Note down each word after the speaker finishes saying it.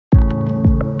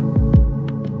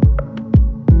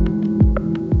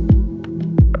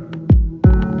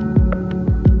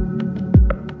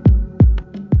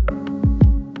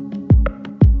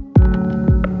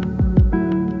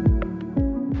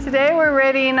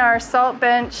highlighting our salt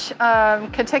bench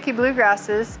Kentucky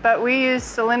bluegrasses, but we use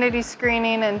salinity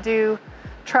screening and do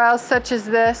trials such as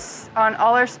this on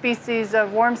all our species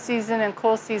of warm season and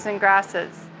cool season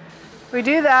grasses. We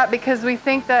do that because we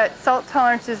think that salt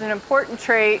tolerance is an important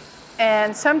trait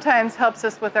and sometimes helps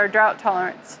us with our drought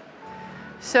tolerance.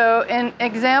 So an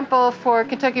example for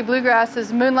Kentucky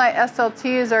bluegrasses, Moonlight SLT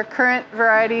is our current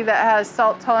variety that has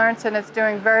salt tolerance, and it's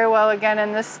doing very well again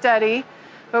in this study.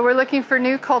 But we're looking for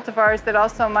new cultivars that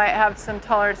also might have some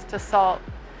tolerance to salt.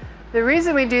 The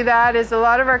reason we do that is a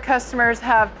lot of our customers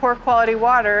have poor quality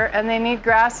water and they need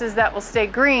grasses that will stay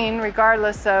green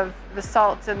regardless of the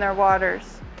salts in their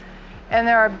waters. And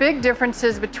there are big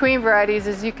differences between varieties,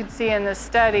 as you can see in this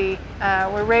study.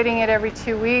 We're rating it every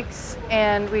 2 weeks,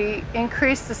 and we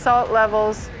increase the salt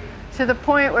levels to the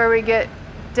point where we get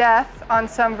death on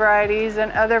some varieties and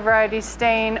other varieties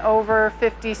staying over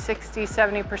 50, 60,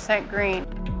 70% green.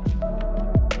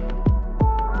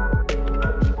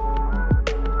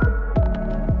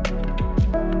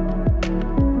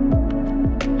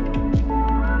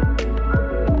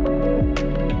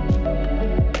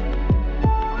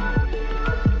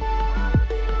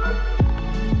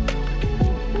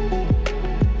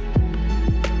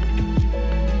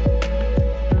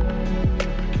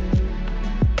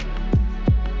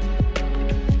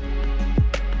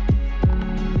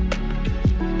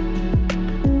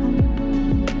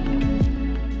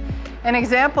 An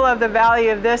example of the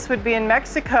value of this would be in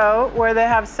Mexico, where they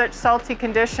have such salty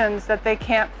conditions that they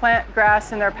can't plant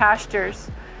grass in their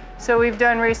pastures. So we've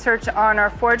done research on our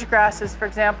forage grasses, for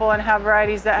example, and have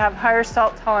varieties that have higher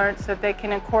salt tolerance that they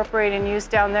can incorporate and use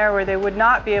down there where they would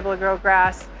not be able to grow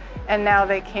grass, and now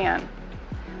they can.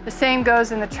 The same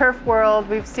goes in the turf world.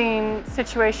 We've seen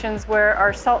situations where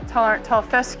our salt-tolerant tall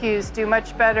fescues do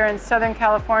much better in Southern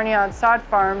California on sod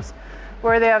farms,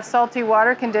 where they have salty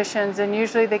water conditions, and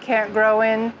usually they can't grow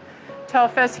in tall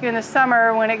fescue in the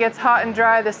summer. When it gets hot and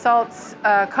dry, the salts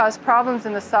cause problems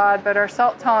in the sod, but our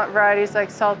salt-tolerant varieties like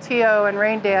Saltillo and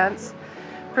Rain Dance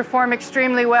perform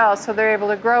extremely well, so they're able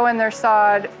to grow in their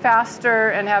sod faster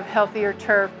and have healthier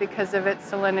turf because of its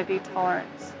salinity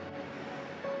tolerance.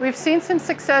 We've seen some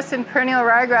success in perennial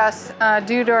ryegrass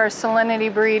due to our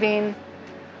salinity breeding,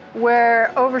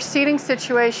 where overseeding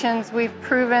situations, we've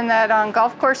proven that on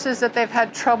golf courses that they've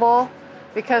had trouble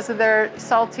because of their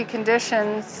salty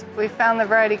conditions. We found the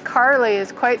variety Carly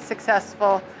is quite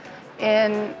successful.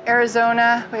 In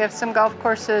Arizona, we have some golf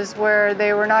courses where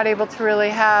they were not able to really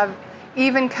have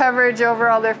even coverage over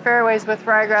all their fairways with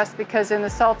ryegrass because in the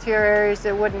saltier areas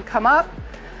it wouldn't come up.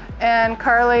 And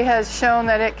Carly has shown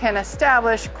that it can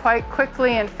establish quite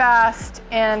quickly and fast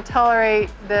and tolerate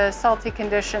the salty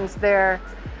conditions there.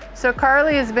 So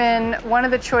Carly has been one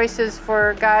of the choices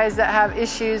for guys that have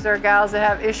issues or gals that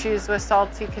have issues with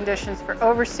salty conditions for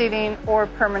overseeding or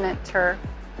permanent turf.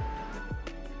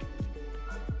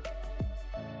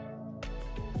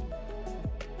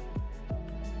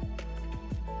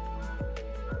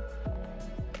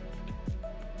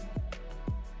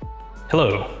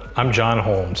 Hello, I'm John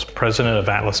Holmes, President of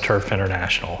Atlas Turf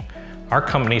International. Our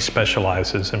company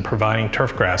specializes in providing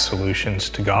turfgrass solutions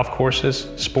to golf courses,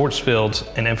 sports fields,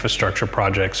 and infrastructure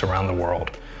projects around the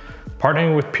world.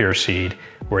 Partnering with Pureseed,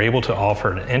 we're able to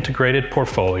offer an integrated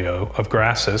portfolio of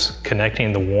grasses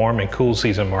connecting the warm and cool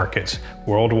season markets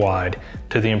worldwide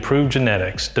to the improved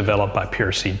genetics developed by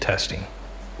Pureseed testing.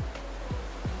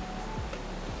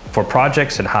 For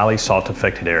projects in highly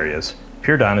salt-affected areas,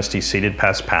 Pure Dynasty seeded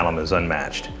paspalum is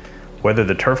unmatched. Whether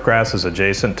the turf grass is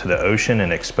adjacent to the ocean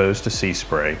and exposed to sea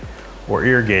spray, or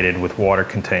irrigated with water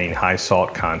containing high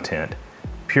salt content,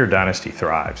 Pure Dynasty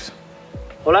thrives.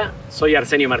 Hola, soy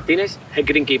Arsenio Martínez, Head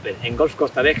Greenkeeper en Golf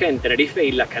Costa Deje en Tenerife,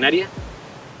 Islas Canarias.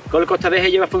 Golf Costa Deje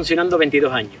lleva funcionando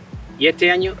 22 años y este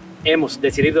año hemos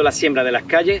decidido la siembra de las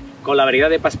calles con la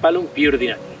variedad de paspalum Pure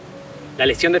Dynasty. La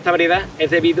elección de esta variedad es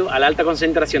debido a la alta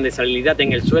concentración de salinidad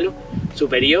en el suelo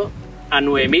superior a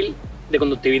 9000 de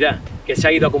conductividad que se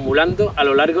ha ido acumulando a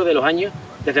lo largo de los años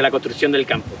desde la construcción del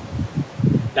campo.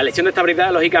 La elección de esta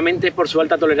variedad, lógicamente, es por su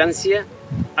alta tolerancia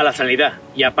a la salinidad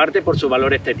y aparte por su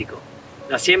valor estético.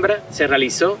 La siembra se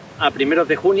realizó a primeros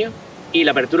de junio y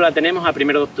la apertura la tenemos a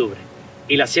 1 de octubre.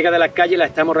 Y la siega de las calles la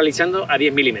estamos realizando a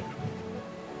 10 milímetros.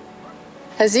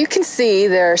 As you can see,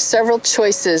 there are several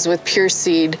choices with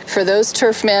Pureseed for those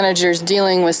turf managers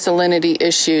dealing with salinity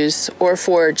issues or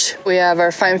forage. We have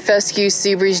our fine fescue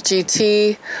Seabreeze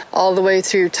GT, all the way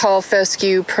through tall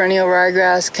fescue, perennial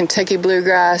ryegrass, Kentucky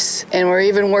bluegrass, and we're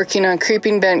even working on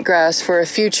creeping bentgrass for a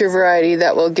future variety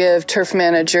that will give turf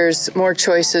managers more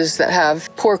choices that have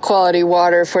poor quality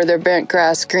water for their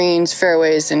bentgrass greens,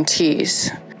 fairways, and tees.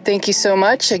 Thank you so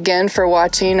much again for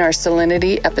watching our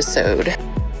Salinity episode.